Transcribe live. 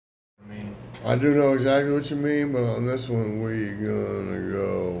I do know exactly what you mean, but on this one we gonna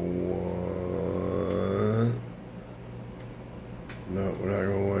go one. No, we're not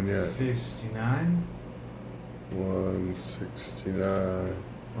going one yet. 69? 169.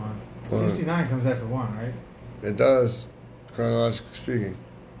 69 comes after 1, right? It does, chronologically speaking.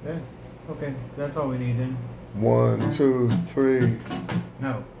 Yeah. Okay, that's all we need then. 1, 2, 3.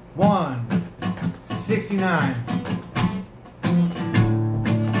 No. 169.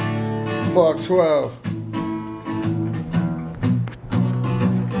 Fuck 12.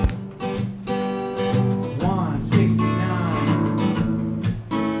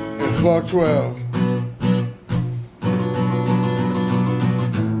 Fuck 12.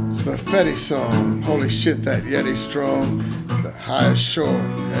 It's the Fetti Song. Holy shit, that Yeti strong. The high is short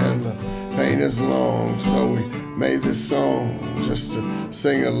and the pain is long. So we made this song just to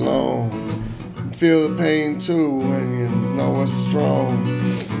sing along. Feel the pain too when you know it's strong.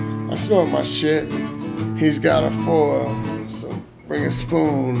 I snort my shit. He's got a foil. So bring a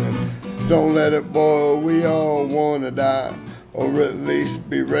spoon and don't let it boil. We all wanna die, or at least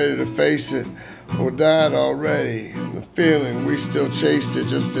be ready to face it, or died already. The feeling, we still chased it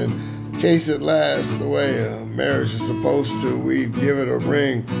just in case it lasts the way a marriage is supposed to. We'd give it a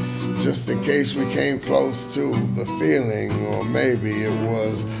ring just in case we came close to the feeling, or maybe it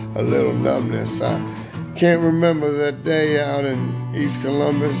was a little numbness. I can't remember that day out in East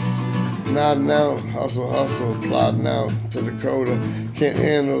Columbus, nodding out, hustle, hustle, plodding out to Dakota. Can't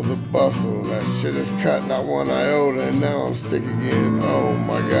handle the bustle, that shit is cut, not one iota, and now I'm sick again. Oh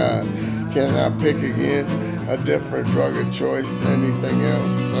my God, can I pick again? A different drug of choice, anything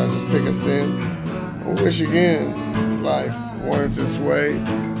else? I just pick a sin. I wish again, if life weren't this way,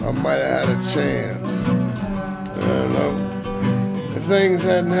 I might have had a chance. I don't know. If things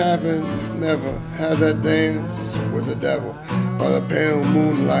hadn't happened, never had that dance with the devil by the pale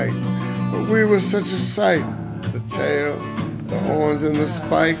moonlight. But we were such a sight, the tail, the horns and the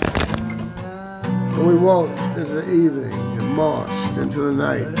spike. And we waltzed into the evening and marched into the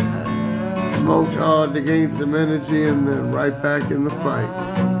night. Smoked hard to gain some energy and then right back in the fight.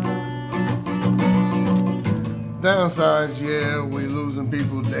 Downsides, yeah, we losing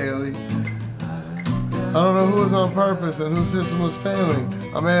people daily. I don't know who was on purpose and whose system was failing.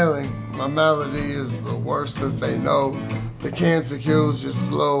 I'm ailing. My malady is the worst that they know. The cancer kills just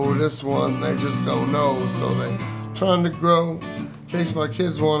slow. This one, they just don't know. So they trying to grow in case my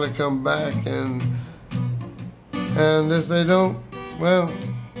kids want to come back. And if they don't, well,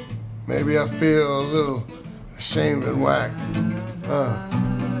 maybe I feel a little ashamed and whacked.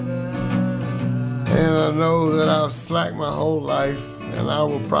 And I know that I've slacked my whole life, and I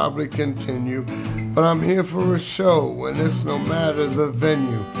will probably continue. But I'm here for a show, and it's no matter the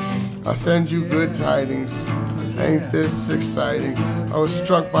venue. I send you good tidings. Ain't this exciting? I was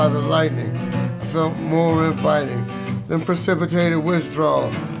struck by the lightning. I felt more inviting than precipitated withdrawal.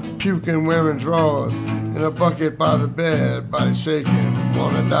 Puking, wearing drawers in a bucket by the bed, body shaking,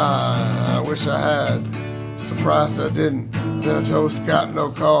 wanna die. I wish I had. Surprised I didn't. Then a toast got no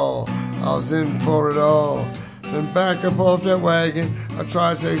call. I was in for it all. Then back up off that wagon. I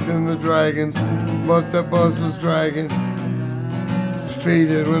tried chasing the dragons, but that buzz was dragging.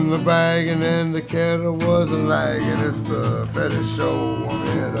 Defeated in the bag, and then the kettle wasn't lagging. It's the Fetti show. I'm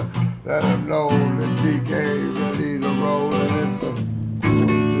here to let them know that TK ready to roll, and it's a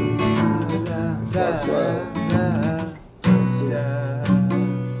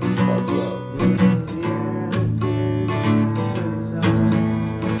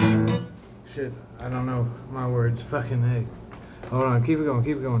Shit, I don't know my words. Fucking hey. Hold on, keep it going,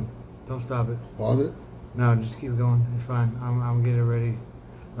 keep it going. Don't stop it. Pause it? No, just keep it going. It's fine. I'm getting ready.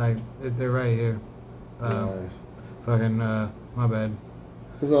 Like, they're right here. Nice. Fucking, my bad.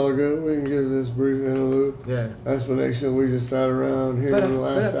 It's all good. We can give this brief interlude. Yeah. Explanation. We just sat around here in the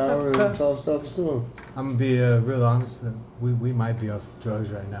last hour and tossed off a song. I'm gonna be real honest. We might be on some drugs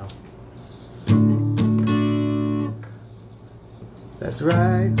right now. That's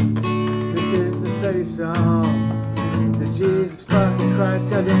right. This is the Fetti Song. The Jesus fucking Christ,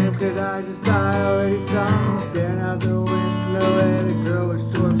 goddamn, could I just die already? Song staring out the window at a girl with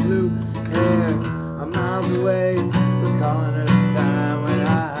short blue hair. I'm miles away. We're calling it a time when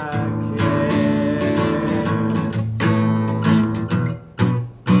I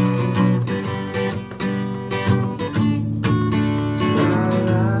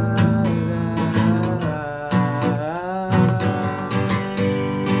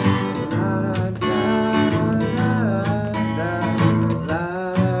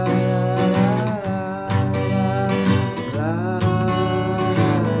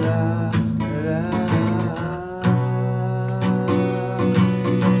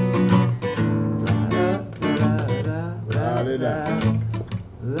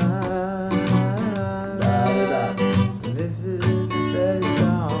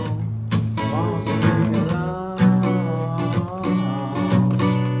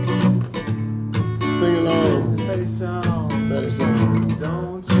Fetti Song. Fetti Song.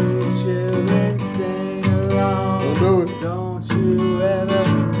 Don't you children sing along. Don't do it. Don't you ever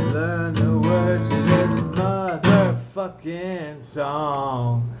learn the words of this motherfucking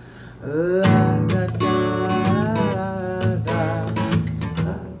song. La da da da da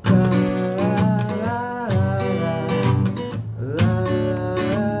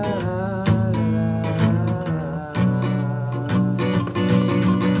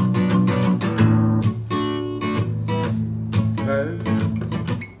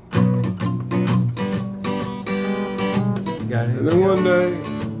And then one day,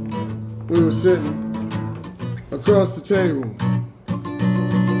 we were sitting across the table,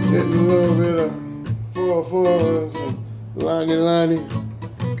 hitting a little bit of 4/4 and liney,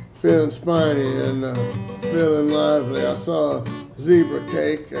 feeling spiny and feeling lively. I saw zebra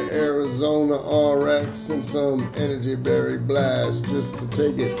cake, an Arizona RX, and some energy berry blast just to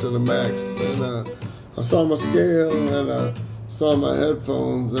take it to the max. And I saw my scale and I saw my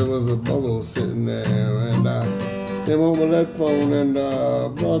headphones. There was a bubble sitting there, and I came home with that phone and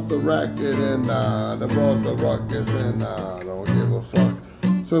brought the racket and I brought the ruckus and I don't give a fuck.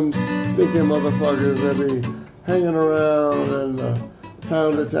 Some stinking motherfuckers that be hanging around and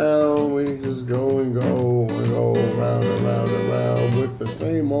town to town we just go and go and go round and round and round with the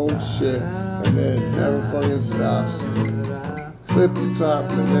same old shit and then never fucking stops. Clip the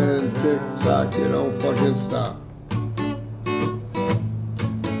clop and then tick tock, it don't fucking stop.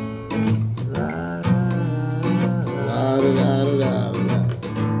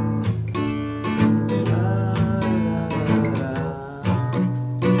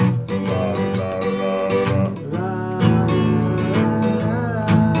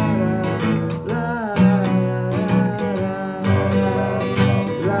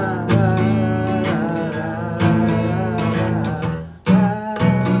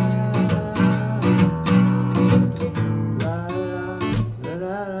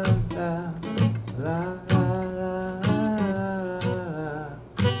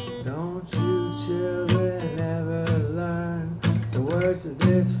 Of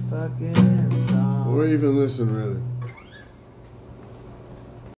this fucking song. Or even listen, really.